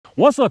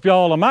What's up,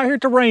 y'all? I'm out here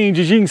at the range.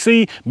 As you can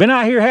see, been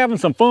out here having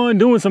some fun,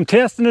 doing some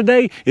testing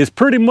today. It's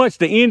pretty much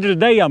the end of the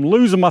day. I'm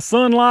losing my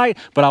sunlight,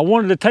 but I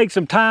wanted to take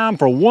some time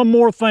for one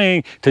more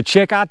thing to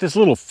check out this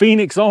little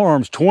Phoenix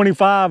Arms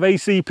 25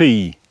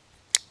 ACP.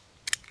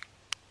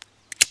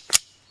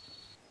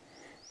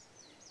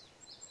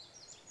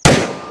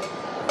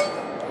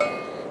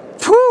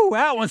 Whew,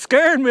 that one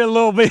scared me a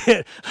little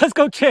bit. Let's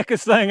go check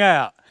this thing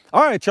out.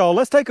 All right, y'all,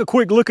 let's take a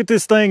quick look at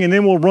this thing and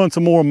then we'll run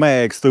some more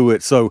mags through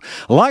it. So,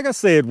 like I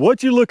said,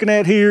 what you're looking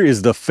at here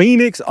is the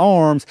Phoenix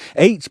Arms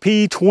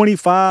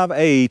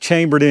HP25A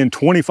chambered in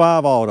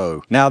 25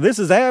 auto. Now, this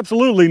is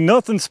absolutely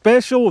nothing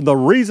special. The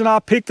reason I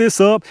picked this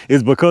up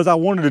is because I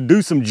wanted to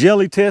do some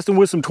jelly testing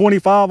with some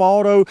 25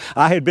 auto.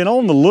 I had been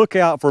on the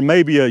lookout for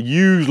maybe a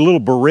used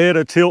little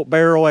Beretta tilt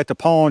barrel at the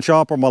pawn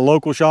shop or my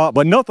local shop,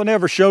 but nothing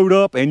ever showed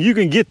up, and you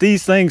can get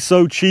these things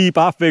so cheap,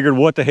 I figured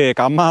what the heck,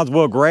 I might as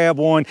well grab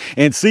one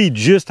and see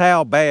just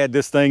how bad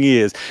this thing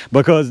is,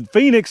 because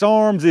Phoenix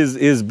Arms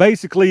is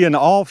basically an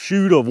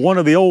offshoot of one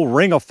of the old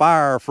Ring of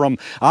Fire from,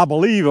 I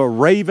believe, a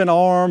Raven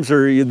Arms,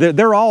 or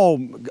they're all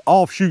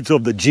offshoots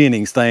of the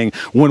Jennings thing.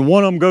 When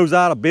one of them goes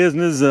out of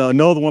business,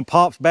 another one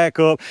pops back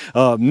up,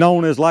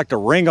 known as like the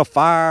Ring of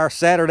Fire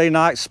Saturday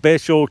night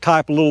special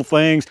type of little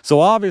things. So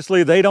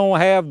obviously they don't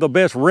have the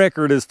best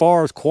record as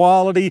far as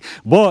quality,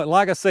 but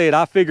like I said,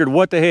 I figured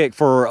what the heck,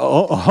 for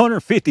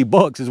 150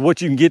 bucks is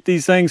what you can get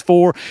these things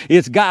for.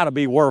 It's got to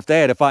be worth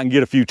that if I can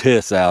get a few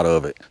tests out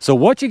of it. So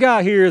what you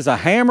got here is a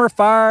hammer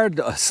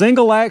fired,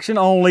 single action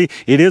only.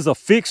 It is a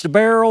fixed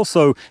barrel,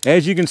 so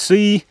as you can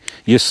see,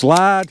 your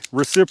slide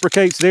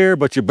reciprocates there,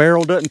 but your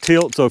barrel doesn't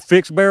tilt. So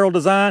fixed barrel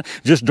design,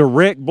 just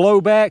direct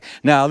blowback.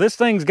 Now this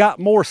thing's got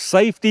more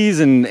safeties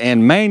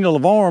and manual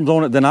of arms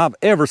on it than I've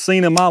ever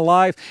seen in my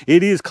life.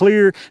 It is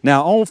clear.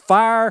 Now on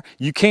fire,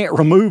 you can't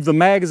remove the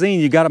magazine.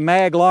 You got a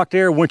mag lock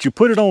there. Once you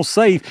put it on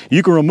safe,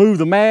 you can remove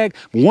the mag.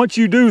 Once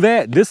you do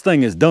that, this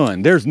thing is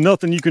done. There's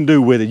nothing you can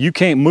do with it. You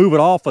can't move it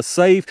off a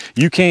safe.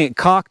 You can't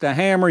cock the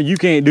hammer. You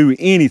can't do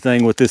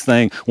anything with this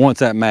thing once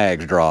that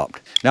mag's dropped.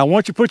 Now,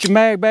 once you put your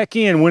mag back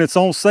in, when it's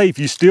on safe,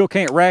 you still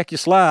can't rack your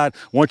slide.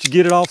 Once you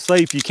get it off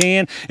safe, you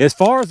can. As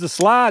far as the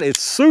slide,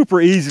 it's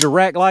super easy to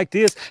rack like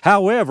this.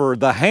 However,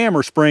 the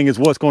hammer spring is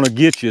what's going to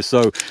get you.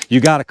 So you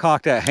got to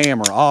cock that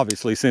hammer,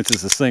 obviously, since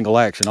it's a single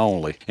action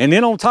only. And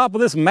then on top of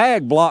this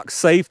mag block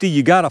safety,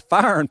 you got a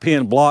firing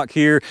pin block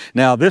here.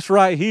 Now, this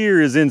right here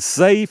is in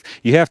safe.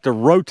 You have to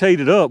rotate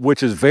it up,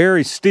 which is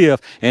very stiff,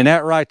 and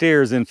that right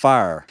there is in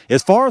fire.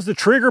 As far as the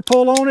trigger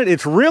pull on it,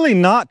 it's really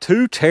not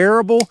too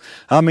terrible.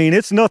 I mean,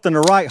 it's nothing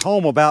to write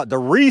home about. The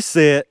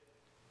reset,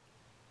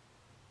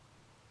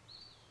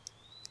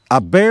 I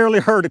barely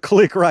heard a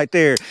click right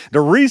there. The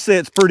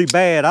reset's pretty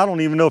bad. I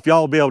don't even know if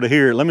y'all will be able to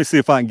hear it. Let me see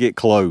if I can get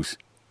close.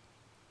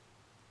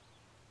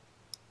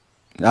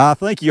 I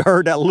think you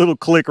heard that little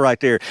click right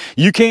there.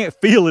 You can't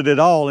feel it at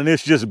all, and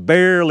it's just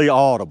barely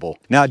audible.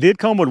 Now, it did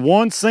come with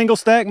one single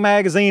stack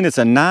magazine. It's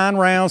a 9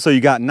 round, so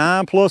you got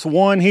 9 plus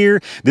 1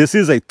 here. This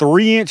is a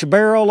 3-inch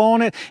barrel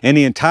on it, and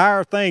the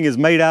entire thing is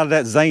made out of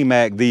that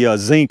Zamac, the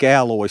zinc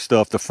alloy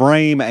stuff. The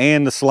frame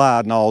and the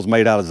slide and all is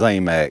made out of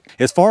Zamac.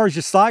 As far as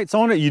your sights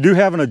on it, you do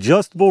have an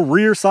adjustable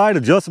rear sight,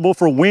 adjustable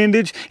for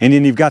windage, and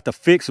then you've got the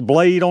fixed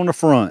blade on the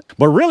front.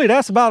 But really,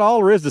 that's about all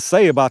there is to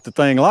say about the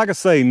thing. Like I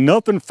say,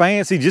 nothing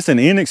fancy, just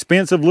an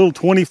inexpensive little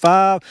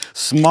 25,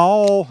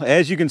 small.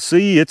 As you can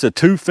see, it's a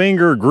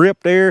 2-finger grip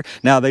there.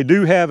 Now they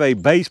do have a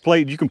base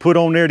plate you can put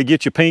on there to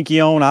get your pinky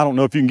on. I don't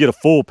know if you can get a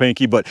full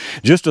pinky, but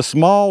just a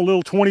small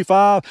little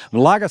 25.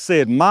 Like I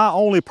said, my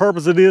only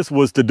purpose of this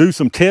was to do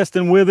some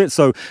testing with it,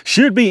 so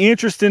should be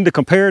interesting to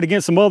compare it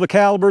against some other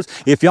calibers.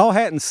 If y'all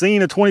hadn't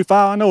seen a 25,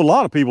 I know a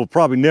lot of people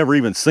probably never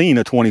even seen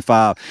a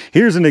 25.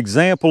 Here's an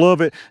example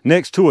of it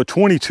next to a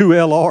 22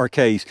 LR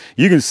case.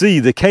 You can see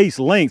the case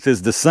length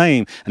is the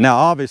same. Now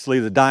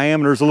obviously the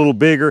diameter is a little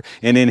bigger,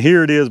 and then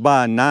here it is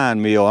by a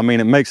 9 mil. I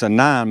mean, it makes a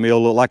 9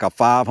 mil look like a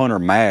 500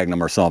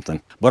 Magnum or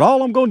something. But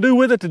all I'm going to do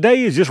with it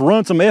today is just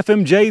run some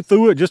FMJ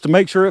through it just to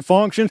make sure it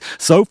functions.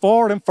 So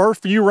far, them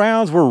first few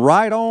rounds were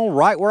right on,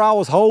 right where I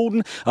was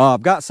holding.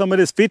 I've got some of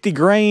this 50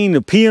 grain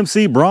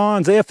PMC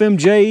bronze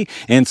FMJ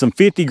and some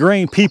 50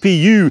 grain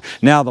PPU.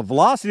 Now the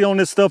velocity on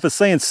this stuff is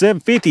saying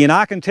 750, and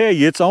I can tell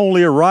you it's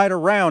only right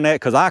around that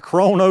because I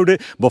chronoed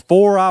it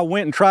before I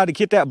went and tried to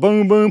get that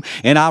boom boom,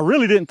 and I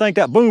really didn't think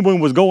that boom boom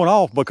was going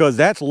off because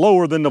that's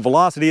lower than the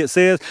velocity it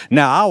says.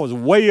 Now I was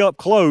way up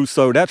close,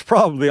 so that's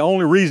probably the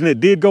only reason it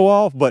did go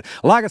off. But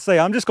like I say,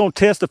 I'm just going to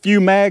test a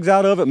few mags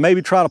out of it,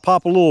 maybe try to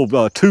pop a little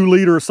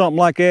 2-liter or something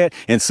like that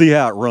and see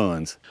how it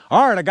runs.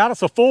 All right, I got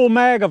us a full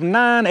mag of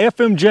 9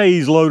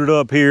 FMJs loaded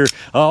up here.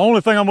 Only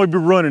thing I'm going to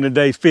be running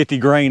today is 50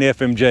 grain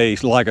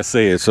FMJs, like I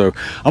said. So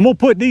I'm going to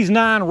put these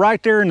 9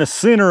 right there in the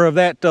center of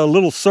that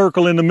little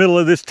circle in the middle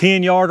of this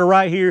 10-yarder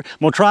right here. I'm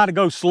going to try to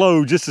go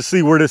slow just to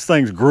see where this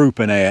thing's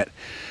grouping at.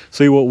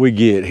 See what we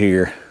get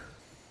here.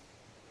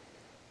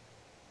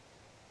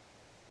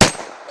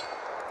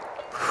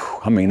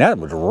 I mean, that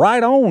was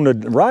right on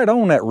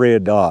that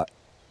red dot.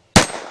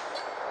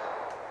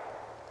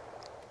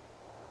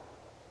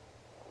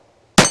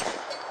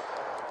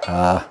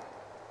 I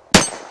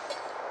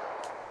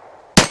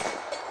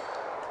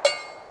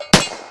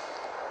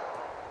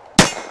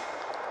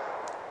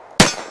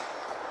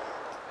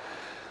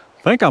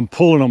think I'm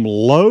pulling them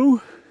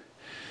low.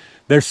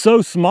 They're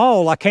so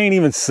small I can't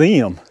even see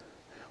them.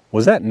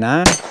 Was that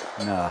 9?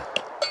 Nah.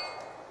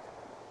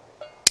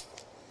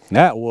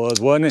 That was,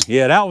 wasn't it?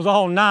 Yeah, that was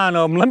all 9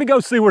 of them. Let me go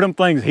see where them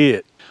things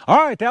hit. All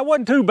right, that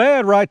wasn't too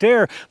bad right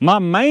there. My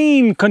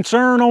main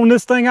concern on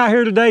this thing out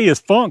here today is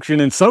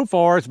function, and so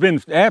far it's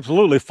been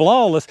absolutely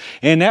flawless.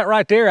 And that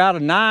right there, out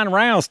of 9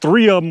 rounds,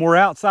 3 of them were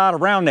outside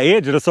around the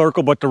edge of the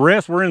circle, but the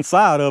rest were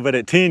inside of it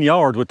at 10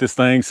 yards with this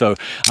thing, so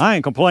I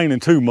ain't complaining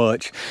too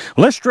much.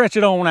 Let's stretch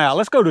it on out.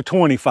 Let's go to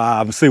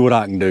 25 and see what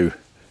I can do.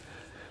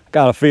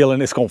 Got a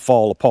feeling it's gonna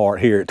fall apart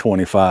here at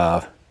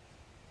 25.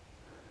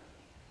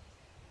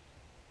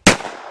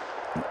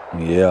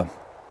 Yeah.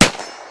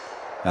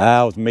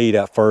 That was me,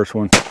 that first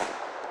one.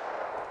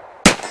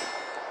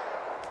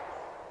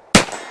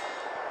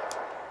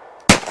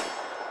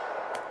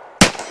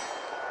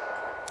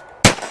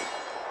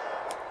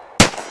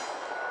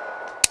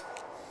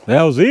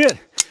 That was it.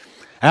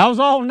 That was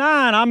all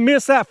 9. I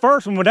missed that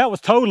first one, but that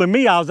was totally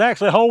me. I was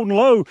actually holding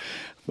low.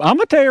 I'm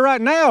gonna tell you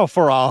right now,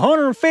 for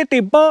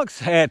 150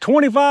 bucks at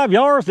 25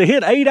 yards to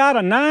hit 8 out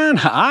of 9,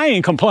 I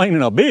ain't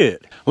complaining a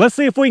bit. Let's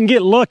see if we can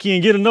get lucky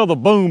and get another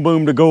boom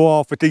boom to go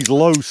off at these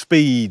low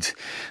speeds.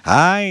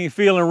 I ain't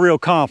feeling real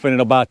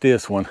confident about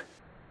this one.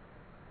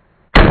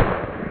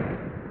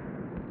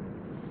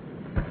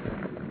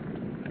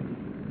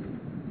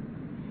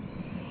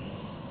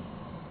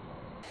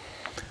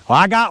 Well,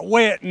 I got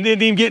wet and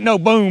didn't even get no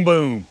boom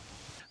boom.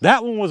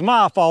 That one was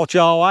my fault,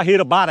 y'all. I hit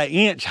about 1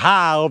 inch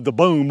high of the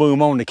boom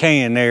boom on the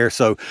can there.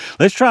 So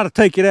let's try to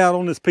take it out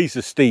on this piece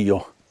of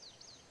steel.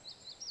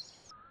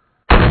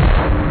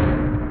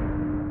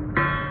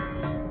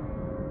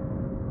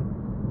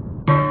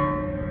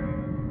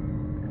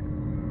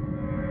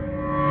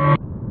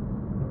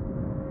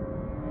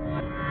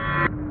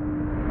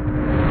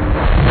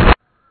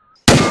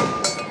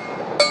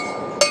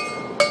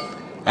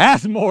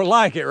 That's more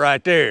like it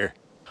right there.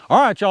 All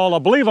right, y'all, I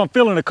believe I'm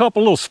feeling a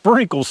couple little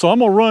sprinkles, so I'm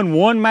gonna run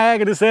 1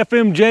 mag of this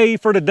FMJ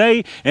for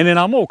today, and then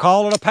I'm gonna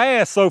call it a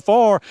pass so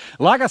far.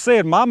 Like I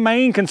said, my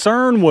main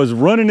concern was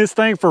running this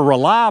thing for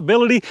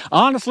reliability.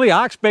 Honestly,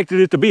 I expected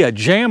it to be a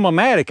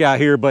jam-o-matic out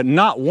here, but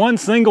not one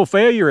single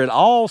failure at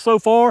all so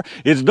far.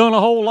 It's done a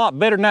whole lot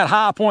better than that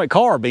high point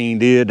carbine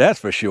did, that's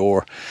for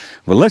sure.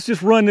 But let's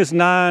just run this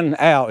 9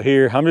 out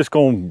here. I'm just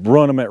gonna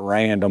run them at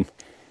random.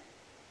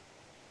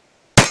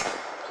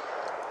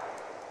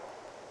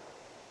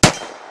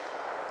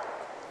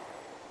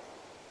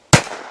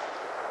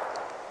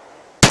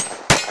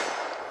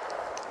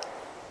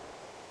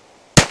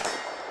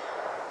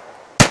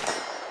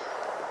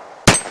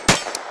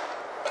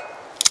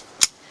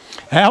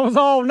 That was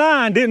all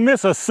 9, didn't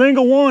miss a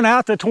single one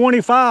out to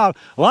 25.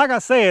 Like I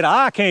said,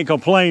 I can't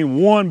complain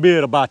one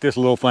bit about this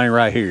little thing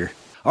right here.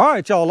 All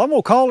right, y'all, I'm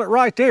gonna call it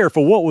right there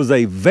for what was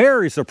a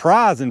very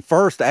surprising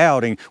first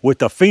outing with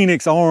the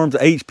Phoenix Arms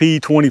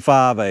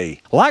HP25A.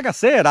 Like I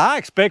said, I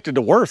expected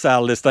the worst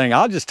out of this thing.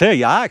 I'll just tell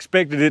you, I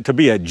expected it to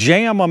be a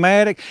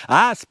jam-o-matic.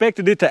 I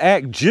expected it to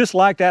act just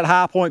like that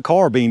high point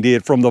carbine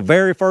did from the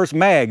very first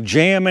mag,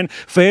 jamming,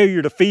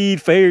 failure to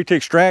feed, failure to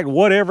extract,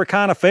 whatever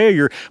kind of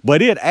failure,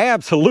 but it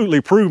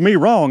absolutely proved me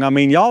wrong. I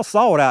mean, y'all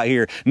saw it out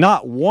here.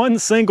 Not one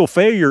single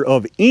failure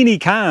of any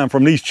kind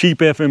from these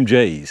cheap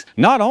FMJs.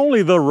 Not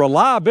only the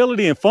reliability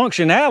and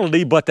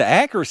functionality, but the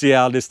accuracy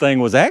out of this thing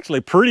was actually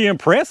pretty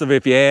impressive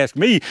if you ask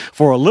me.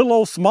 For a little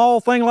old small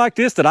thing like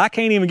this that I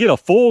can't even get a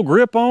full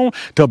grip on,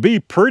 to be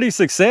pretty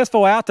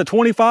successful out to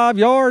 25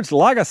 yards,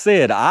 like I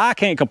said, I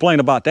can't complain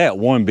about that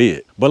one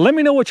bit. But let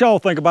me know what y'all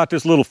think about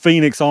this little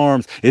Phoenix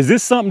Arms. Is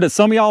this something that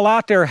some of y'all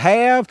out there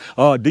have?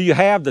 Do you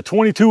have the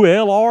 22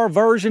 LR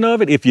version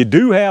of it? If you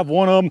do have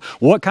one of them,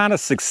 what kind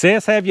of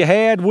success have you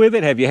had with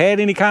it? Have you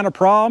had any kind of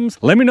problems?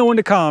 Let me know in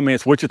the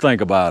comments what you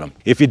think about them.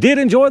 If you did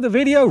enjoy the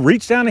video,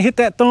 reach down and hit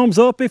that thumbs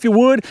up if you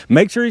would.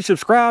 Make sure you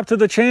subscribe to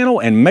the channel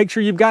and make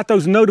sure you've got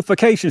those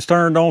notifications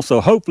turned on so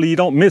hopefully you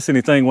don't miss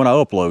anything when I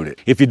upload it.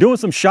 If you're doing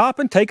some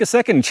shopping, take a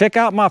second and check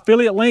out my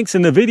affiliate links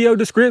in the video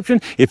description.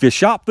 If you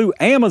shop through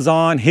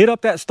Amazon, hit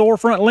up that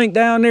storefront link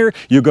down there.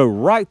 You'll go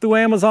right through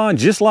Amazon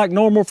just like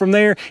normal from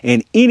there,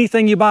 and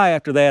anything you buy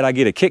after that, I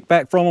get a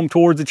kickback from them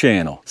towards the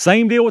channel.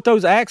 Same deal with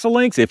those axle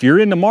links. If you're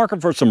in the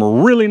market for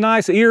some really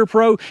nice ear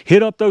pro,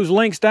 hit up those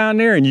links down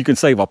there and you can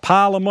save a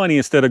pile of money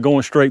instead of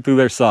going straight through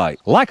their site.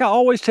 Like I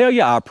always tell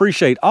you, I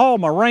appreciate all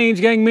my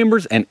Range Gang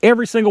members and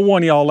every single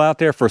one of y'all out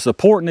there for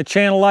supporting the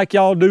channel like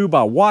y'all do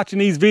by watching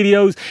these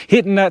videos,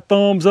 hitting that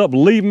thumbs up,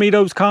 leaving me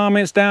those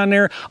comments down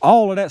there.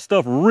 All of that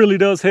stuff really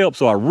does help,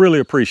 so I really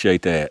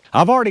appreciate that.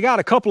 I've already got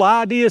a couple of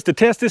ideas to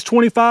test this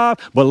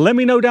 25, but let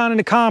me know down in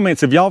the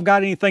comments if y'all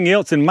got anything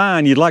else in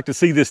mind you'd like to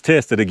see this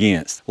tested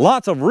against.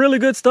 Lots of really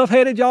good stuff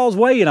headed y'all's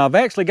way, and I've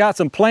actually got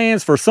some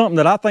plans for something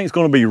that I think is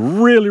going to be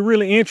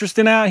really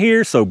interesting out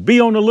here, so be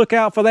on the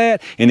lookout for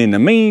that. And in the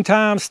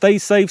meantime, stay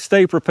safe,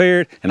 stay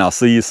prepared, and I'll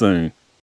see you soon.